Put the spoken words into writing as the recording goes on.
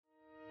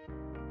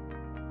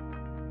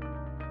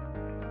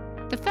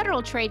The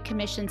Federal Trade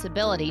Commission's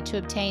ability to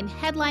obtain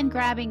headline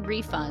grabbing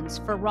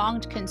refunds for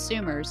wronged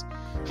consumers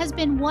has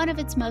been one of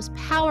its most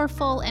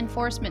powerful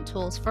enforcement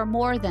tools for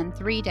more than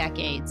 3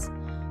 decades.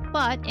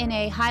 But in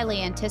a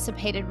highly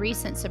anticipated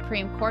recent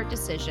Supreme Court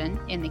decision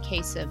in the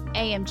case of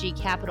AMG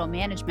Capital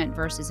Management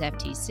versus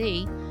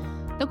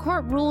FTC, the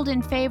court ruled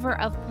in favor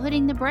of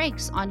putting the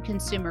brakes on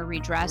consumer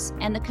redress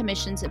and the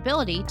Commission's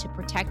ability to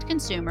protect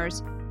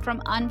consumers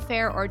from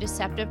unfair or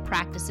deceptive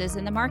practices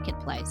in the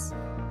marketplace.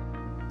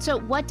 So,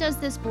 what does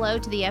this blow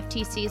to the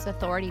FTC's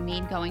authority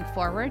mean going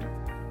forward?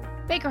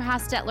 Baker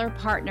Hostetler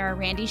partner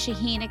Randy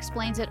Shaheen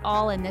explains it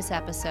all in this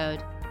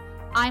episode.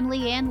 I'm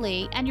Leanne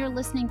Lee, and you're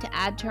listening to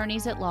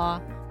Adtorneys at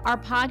Law, our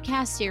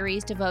podcast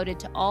series devoted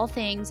to all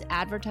things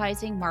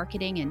advertising,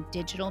 marketing, and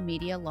digital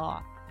media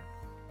law.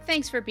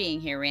 Thanks for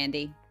being here,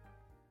 Randy.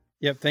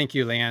 Yep, thank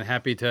you, Leanne.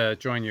 Happy to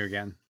join you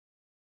again.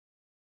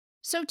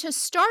 So to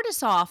start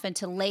us off and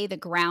to lay the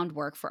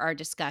groundwork for our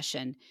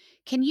discussion,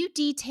 can you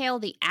detail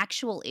the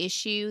actual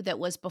issue that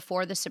was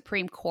before the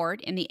Supreme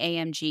Court in the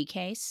AMG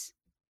case?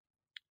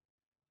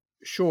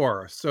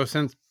 Sure. So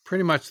since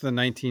pretty much the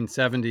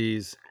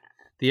 1970s,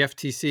 the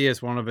FTC,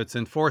 as one of its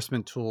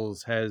enforcement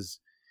tools, has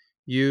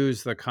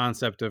used the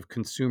concept of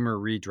consumer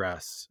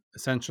redress,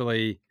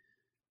 essentially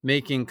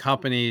making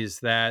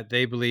companies that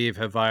they believe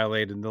have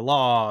violated the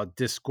law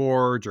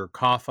disgorge or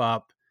cough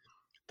up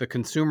the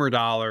consumer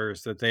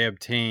dollars that they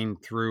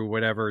obtained through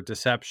whatever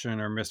deception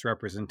or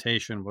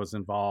misrepresentation was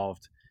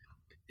involved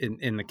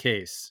in the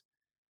case.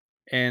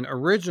 And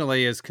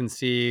originally, as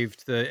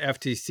conceived, the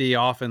FTC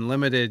often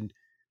limited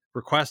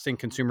requesting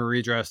consumer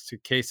redress to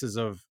cases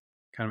of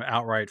kind of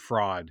outright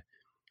fraud.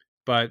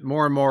 But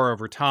more and more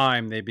over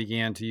time, they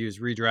began to use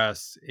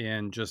redress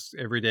in just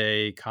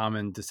everyday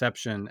common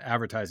deception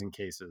advertising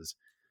cases.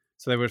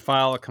 So they would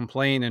file a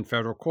complaint in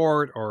federal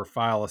court or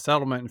file a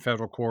settlement in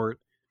federal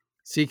court,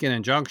 seek an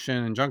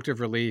injunction,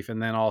 injunctive relief,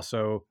 and then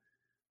also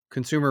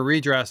consumer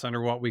redress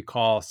under what we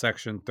call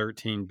Section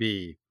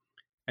 13B.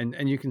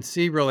 And you can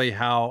see really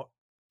how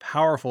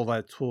powerful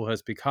that tool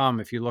has become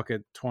if you look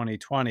at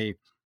 2020.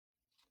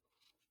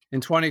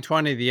 In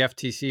 2020, the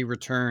FTC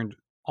returned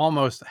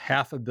almost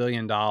 $500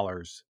 million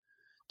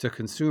to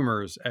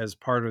consumers as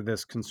part of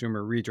this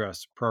consumer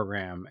redress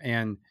program.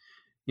 And,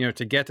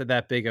 to get to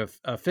that big of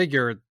a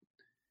figure,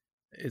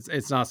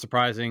 it's not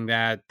surprising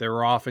that there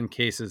were often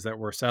cases that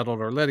were settled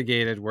or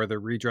litigated where the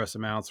redress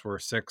amounts were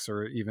 6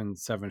 or even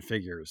 7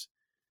 figures.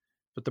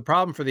 But the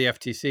problem for the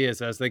FTC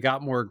is as they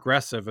got more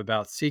aggressive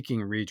about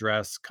seeking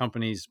redress,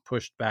 companies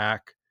pushed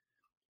back.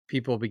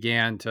 People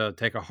began to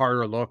take a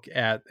harder look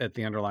at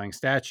the underlying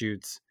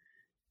statutes.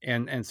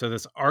 And so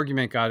this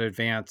argument got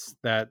advanced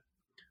that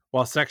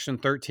while Section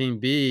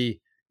 13B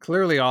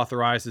clearly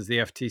authorizes the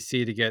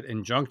FTC to get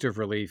injunctive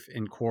relief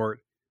in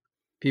court,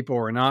 people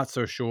were not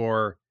so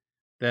sure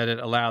that it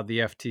allowed the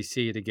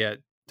FTC to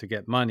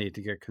get money,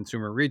 to get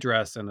consumer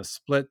redress, and a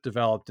split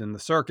developed in the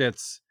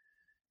circuits,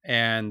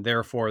 and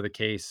therefore the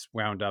case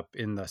wound up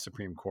in the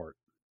Supreme Court.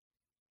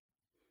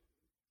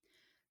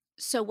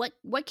 So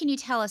what can you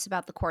tell us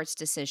about the court's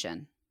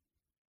decision?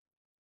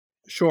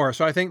 Sure.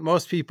 So I think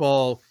most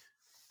people,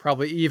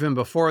 probably even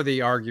before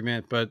the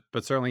argument, but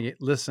certainly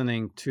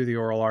listening to the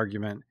oral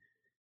argument,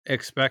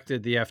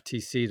 expected the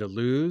FTC to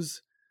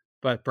lose,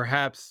 but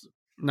perhaps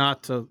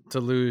not to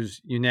lose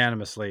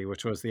unanimously,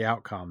 which was the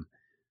outcome.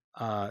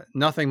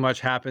 Nothing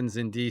much happens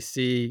in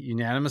DC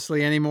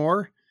unanimously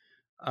anymore.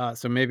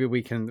 So maybe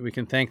we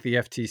can thank the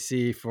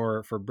FTC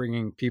for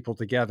bringing people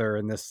together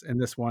in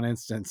this one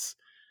instance.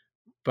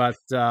 But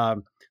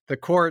the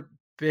court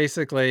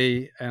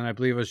basically, and I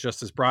believe it was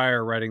Justice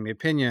Breyer writing the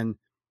opinion,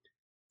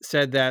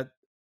 said that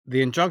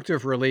the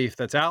injunctive relief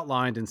that's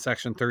outlined in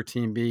Section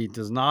 13B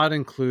does not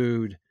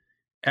include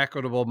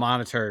equitable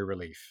monetary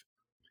relief.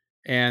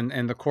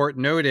 And the court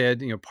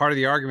noted, part of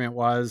the argument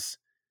was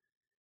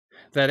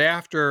that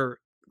after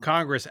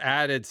Congress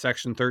added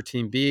Section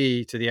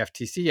 13B to the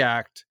FTC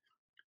Act,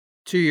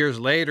 2 years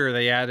later,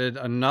 they added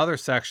another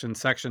section,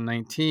 Section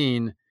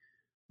 19,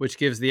 which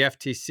gives the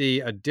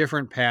FTC a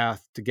different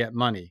path to get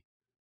money.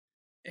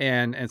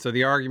 And so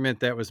the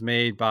argument that was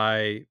made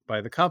by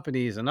the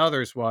companies and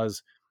others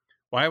was,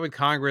 why would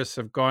Congress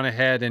have gone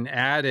ahead and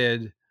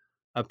added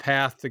a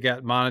path to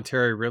get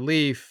monetary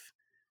relief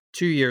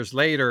 2 years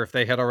later if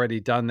they had already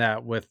done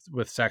that with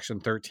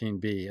Section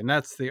 13B? And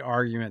that's the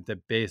argument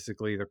that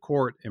basically the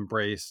court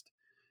embraced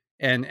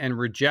and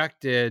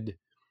rejected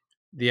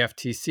the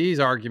FTC's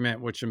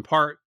argument, which in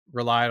part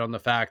relied on the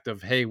fact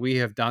of, hey, we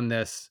have done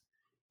this,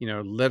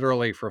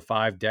 literally for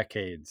 5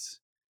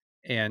 decades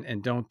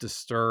and don't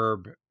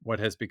disturb what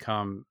has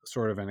become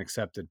sort of an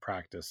accepted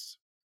practice.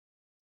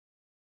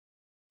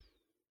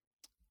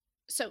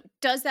 So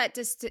does that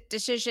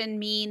decision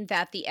mean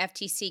that the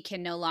FTC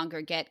can no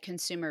longer get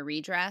consumer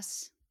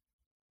redress?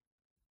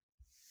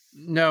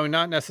 No,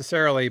 not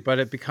necessarily, but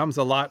it becomes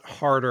a lot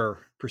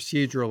harder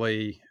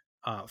procedurally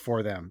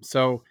for them.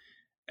 So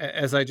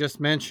as I just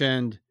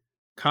mentioned,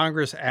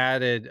 Congress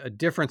added a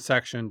different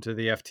section to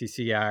the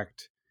FTC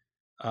Act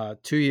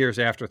 2 years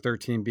after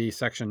 13B,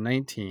 Section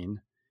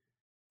 19.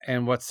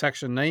 And what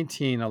Section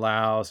 19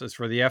 allows is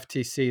for the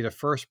FTC to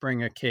first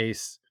bring a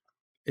case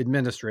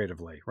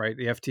administratively, right?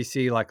 The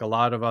FTC, like a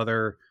lot of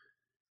other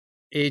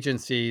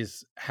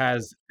agencies,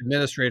 has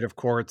administrative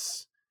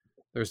courts.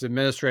 There's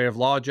administrative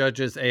law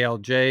judges,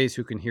 ALJs,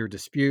 who can hear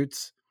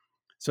disputes.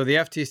 So the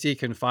FTC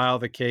can file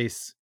the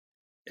case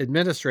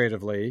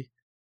administratively.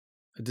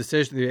 A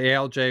decision, the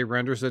ALJ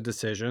renders a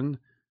decision.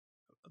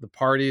 The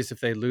parties,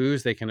 if they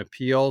lose, they can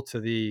appeal to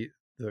the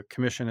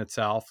commission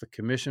itself. The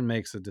commission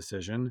makes a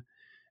decision.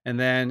 And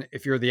then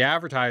if you're the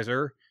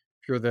advertiser,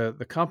 if you're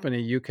the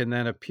company, you can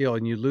then appeal,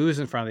 and you lose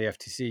in front of the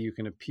FTC, you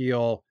can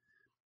appeal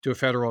to a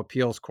federal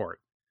appeals court.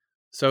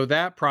 So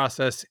that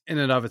process in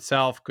and of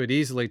itself could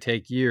easily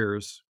take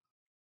years.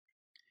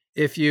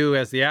 If you,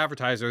 as the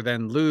advertiser,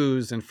 then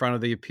lose in front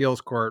of the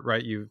appeals court,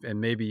 right, and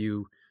maybe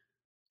you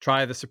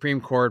try the Supreme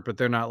Court, but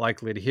they're not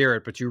likely to hear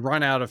it, but you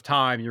run out of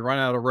time, you run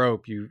out of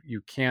rope,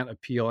 you can't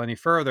appeal any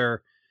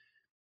further,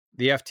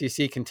 the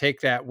FTC can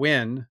take that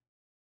win,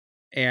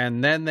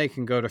 and then they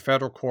can go to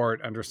federal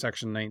court under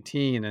Section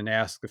 19 and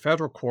ask the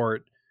federal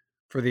court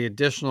for the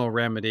additional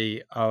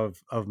remedy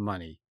of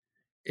money.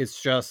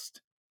 It's just,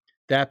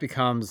 that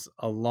becomes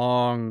a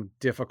long,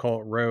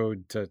 difficult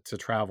road to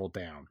travel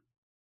down.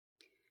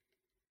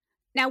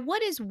 Now,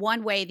 what is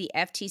one way the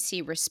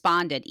FTC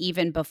responded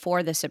even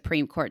before the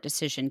Supreme Court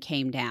decision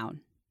came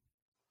down?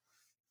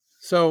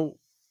 So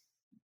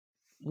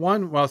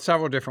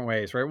several different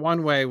ways, right?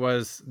 One way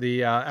was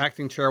the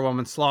acting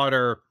chairwoman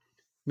Slaughter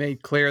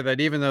made clear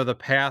that even though the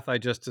path I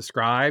just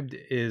described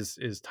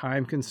is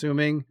time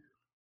consuming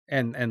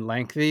and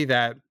lengthy,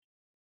 that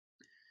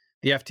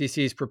the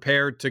FTC is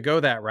prepared to go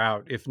that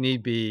route if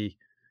need be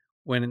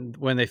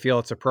when they feel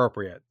it's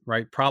appropriate,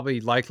 right? Probably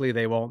likely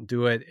they won't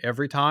do it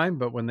every time,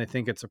 but when they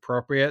think it's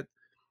appropriate,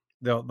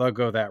 they'll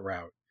go that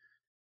route.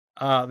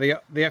 The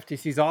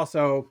FTC's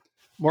also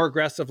more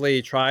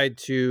aggressively tried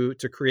to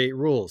create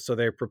rules. So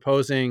they're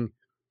proposing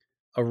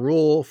a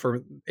rule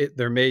for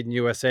their Made in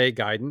USA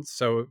guidance.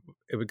 So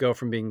it would go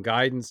from being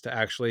guidance to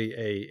actually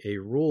a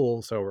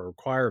rule, so a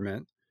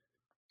requirement.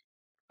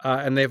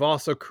 And they've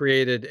also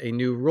created a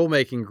new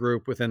rulemaking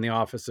group within the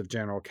Office of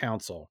General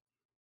Counsel.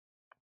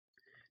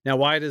 Now,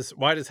 why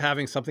does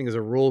having something as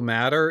a rule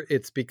matter?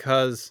 It's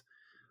because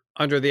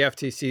under the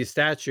FTC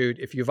statute,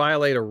 if you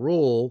violate a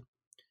rule,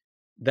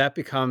 that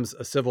becomes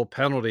a civil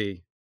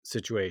penalty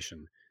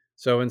situation.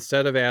 So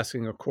instead of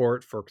asking a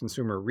court for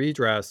consumer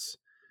redress,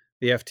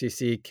 the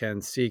FTC can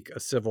seek a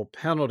civil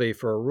penalty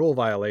for a rule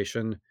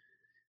violation.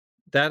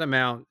 That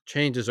amount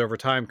changes over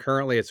time.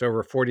 Currently, it's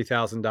over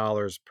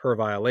 $40,000 per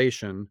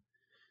violation.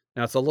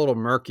 Now, it's a little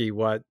murky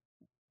what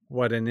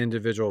an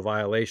individual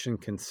violation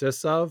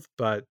consists of,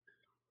 but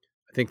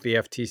I think the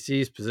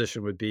FTC's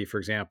position would be, for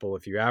example,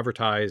 if you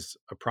advertise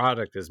a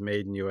product as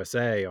Made in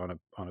USA on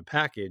a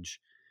package,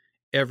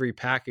 every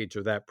package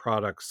of that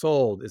product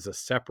sold is a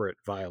separate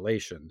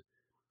violation.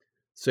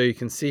 So you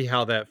can see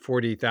how that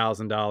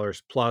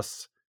 $40,000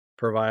 plus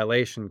per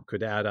violation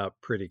could add up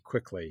pretty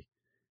quickly.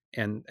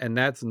 And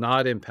that's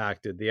not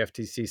impacted. The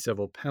FTC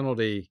civil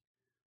penalty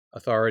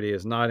authority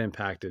is not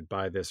impacted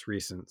by this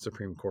recent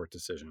Supreme Court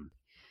decision.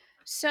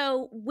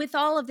 So, with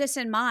all of this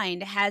in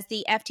mind, has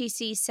the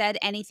FTC said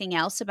anything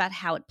else about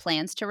how it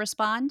plans to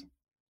respond?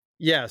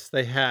 Yes,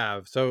 they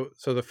have. So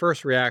the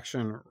first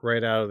reaction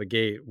right out of the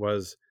gate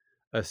was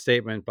a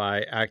statement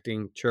by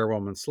acting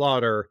chairwoman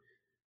Slaughter,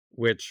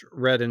 which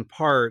read in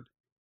part,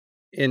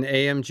 in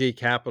AMG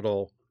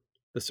Capital,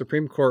 the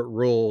Supreme Court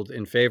ruled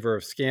in favor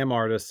of scam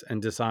artists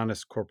and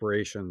dishonest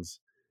corporations,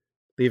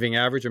 leaving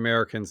average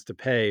Americans to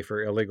pay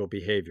for illegal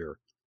behavior.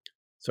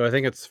 So I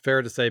think it's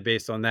fair to say,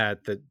 based on that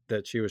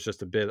she was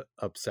just a bit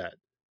upset,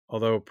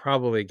 although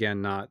probably,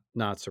 again,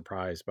 not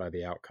surprised by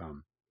the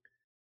outcome.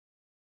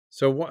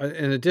 So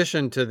in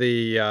addition to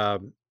the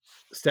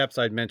steps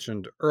I'd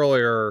mentioned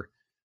earlier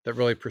that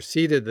really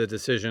preceded the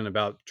decision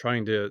about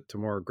trying to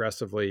more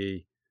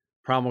aggressively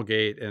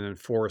promulgate and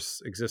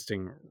enforce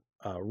existing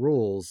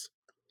rules,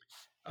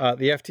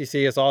 the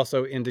FTC has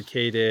also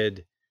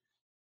indicated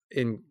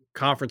in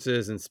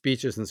conferences and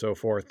speeches and so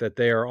forth that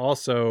they are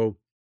also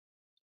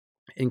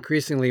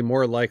increasingly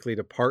more likely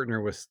to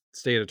partner with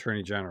state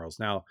attorney generals.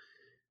 Now,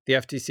 the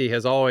FTC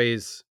has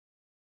always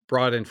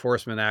brought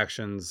enforcement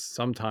actions,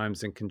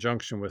 sometimes in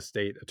conjunction with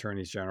state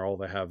attorneys general.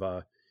 They have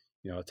a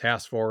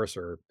task force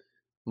or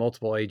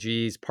multiple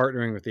AGs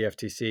partnering with the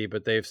FTC,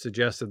 but they've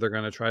suggested they're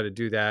going to try to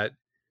do that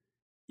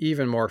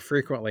even more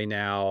frequently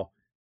now,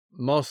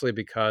 mostly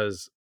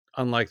because,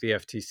 unlike the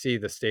FTC,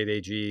 the state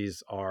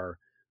AGs are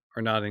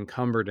not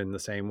encumbered in the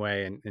same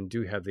way and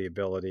do have the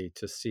ability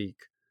to seek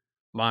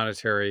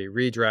monetary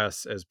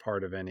redress as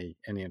part of any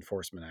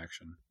enforcement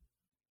action.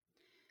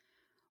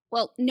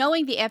 Well,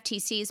 knowing the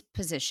FTC's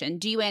position,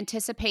 do you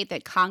anticipate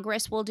that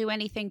Congress will do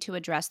anything to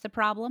address the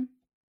problem?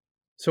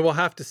 So we'll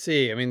have to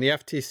see. I mean, the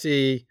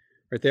FTC,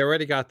 right, they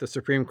already got the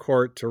Supreme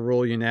Court to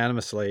rule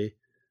unanimously.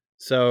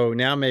 So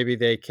now maybe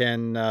they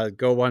can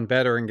go one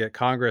better and get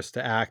Congress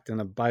to act in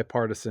a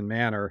bipartisan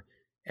manner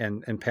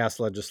and pass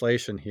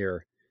legislation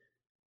here.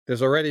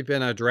 There's already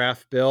been a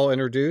draft bill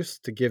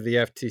introduced to give the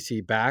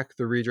FTC back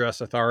the redress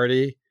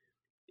authority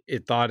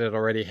it thought it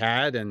already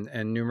had,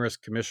 and numerous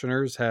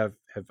commissioners have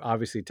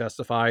obviously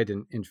testified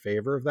in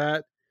favor of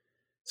that.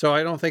 So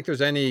I don't think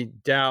there's any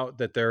doubt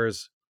that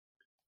there's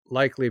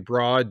likely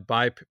broad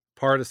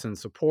bipartisan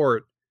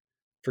support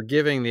for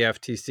giving the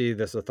FTC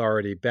this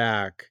authority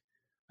back.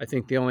 I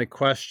think the only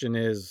question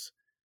is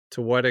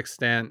to what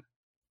extent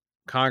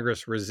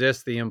Congress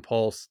resists the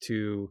impulse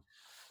to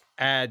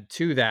add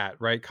to that,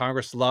 right?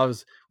 Congress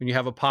loves, when you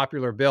have a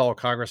popular bill,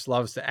 Congress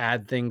loves to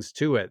add things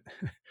to it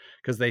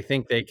because they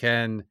think they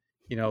can,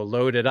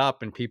 load it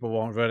up and people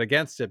won't vote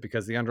against it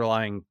because the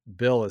underlying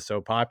bill is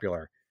so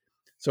popular.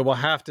 So we'll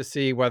have to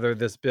see whether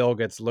this bill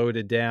gets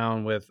loaded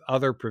down with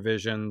other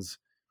provisions,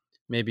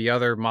 maybe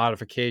other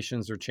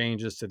modifications or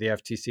changes to the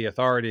FTC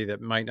authority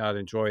that might not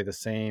enjoy the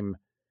same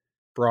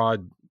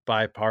broad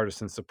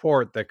bipartisan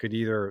support that could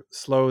either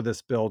slow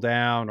this bill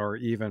down or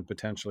even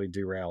potentially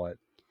derail it.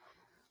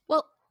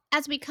 Well,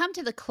 as we come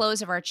to the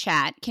close of our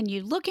chat, can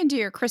you look into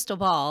your crystal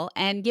ball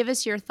and give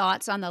us your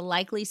thoughts on the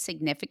likely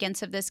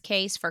significance of this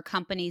case for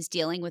companies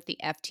dealing with the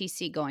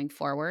FTC going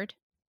forward?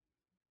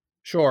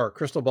 Sure.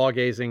 Crystal ball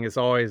gazing is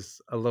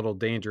always a little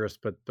dangerous,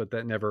 but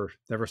that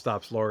never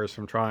stops lawyers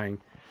from trying.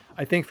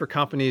 I think for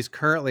companies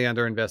currently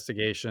under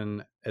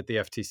investigation at the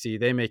FTC,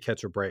 they may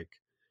catch a break.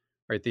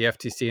 Right? The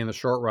FTC in the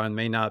short run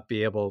may not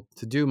be able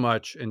to do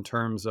much in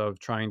terms of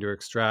trying to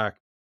extract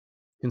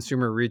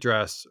consumer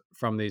redress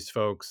from these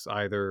folks,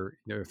 either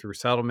through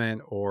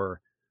settlement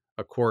or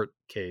a court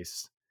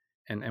case.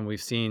 And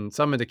we've seen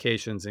some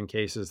indications in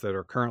cases that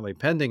are currently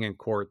pending in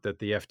court that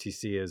the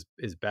FTC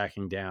is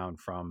backing down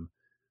from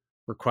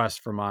requests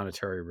for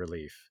monetary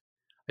relief.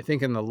 I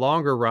think in the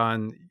longer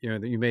run,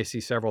 you may see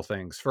several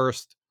things.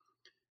 First,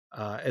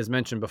 as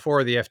mentioned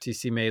before, the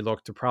FTC may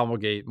look to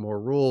promulgate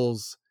more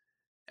rules.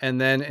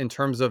 And then in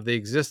terms of the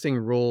existing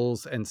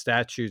rules and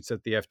statutes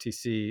that the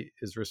FTC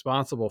is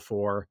responsible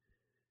for,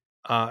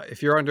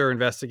 if you're under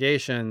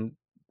investigation,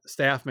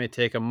 staff may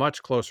take a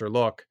much closer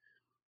look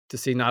to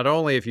see not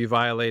only if you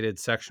violated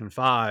Section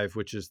 5,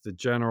 which is the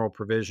general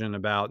provision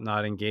about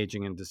not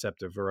engaging in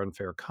deceptive or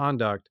unfair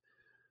conduct,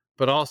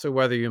 but also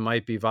whether you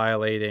might be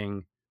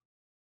violating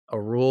a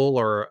rule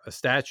or a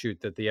statute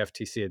that the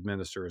FTC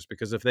administers.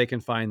 Because if they can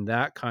find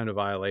that kind of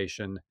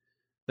violation,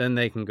 then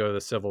they can go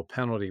the civil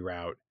penalty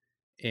route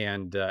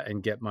and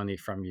get money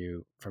from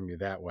you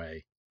that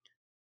way.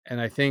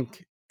 And I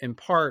think in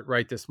part,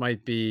 right, this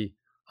might be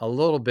a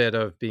little bit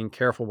of being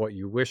careful what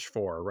you wish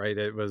for, right?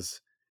 It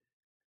was,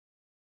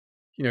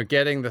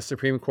 getting the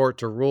Supreme Court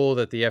to rule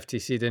that the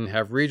FTC didn't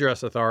have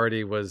redress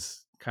authority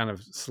was kind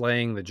of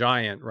slaying the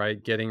giant,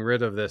 right? Getting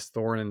rid of this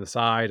thorn in the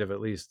side of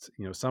at least,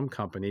 some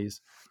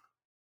companies.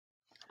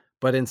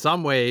 But in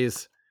some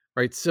ways,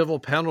 right, civil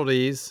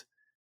penalties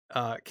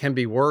can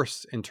be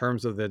worse in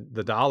terms of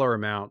the dollar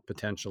amount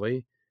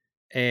potentially.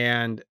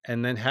 And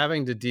then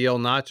having to deal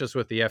not just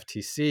with the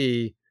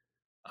FTC,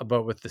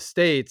 but with the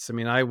states. I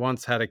mean, I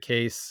once had a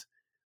case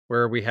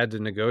where we had to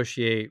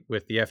negotiate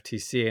with the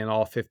FTC in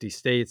all 50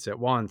 states at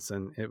once,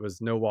 and it was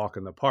no walk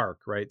in the park,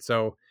 right?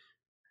 So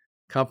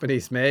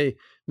companies may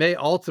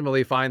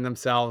ultimately find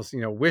themselves,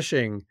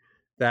 wishing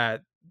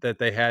that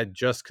they had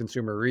just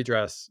consumer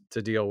redress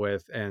to deal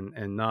with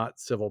and not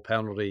civil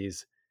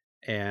penalties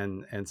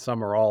and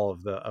some or all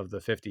of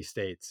the 50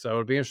 states. So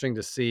it'd be interesting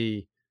to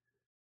see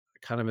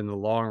kind of in the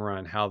long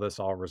run how this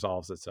all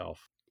resolves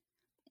itself.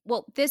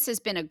 Well, this has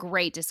been a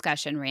great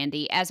discussion,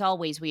 Randy. As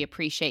always, we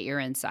appreciate your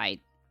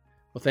insight.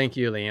 Well, thank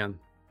you, Leanne.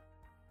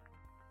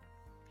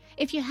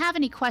 If you have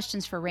any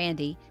questions for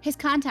Randy, his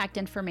contact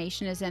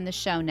information is in the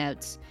show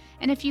notes.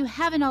 And if you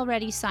haven't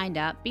already signed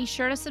up, be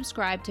sure to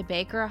subscribe to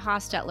Baker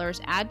Hostetler's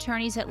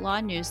Attorneys at Law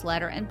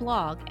newsletter and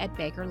blog at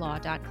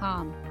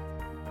bakerlaw.com.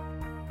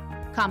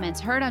 Comments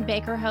heard on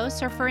Baker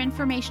Hosts are for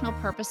informational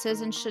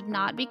purposes and should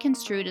not be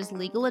construed as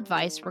legal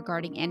advice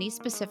regarding any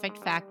specific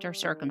fact or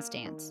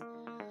circumstance.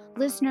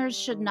 Listeners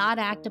should not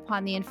act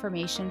upon the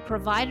information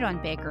provided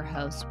on Baker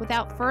Hosts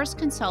without first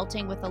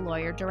consulting with a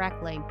lawyer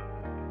directly.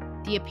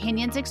 The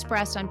opinions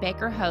expressed on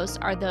Baker Hosts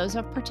are those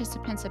of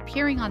participants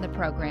appearing on the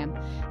program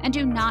and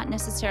do not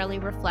necessarily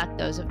reflect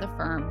those of the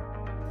firm.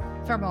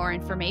 For more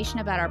information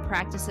about our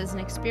practices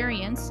and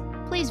experience,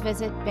 please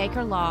visit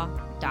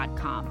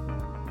bakerlaw.com.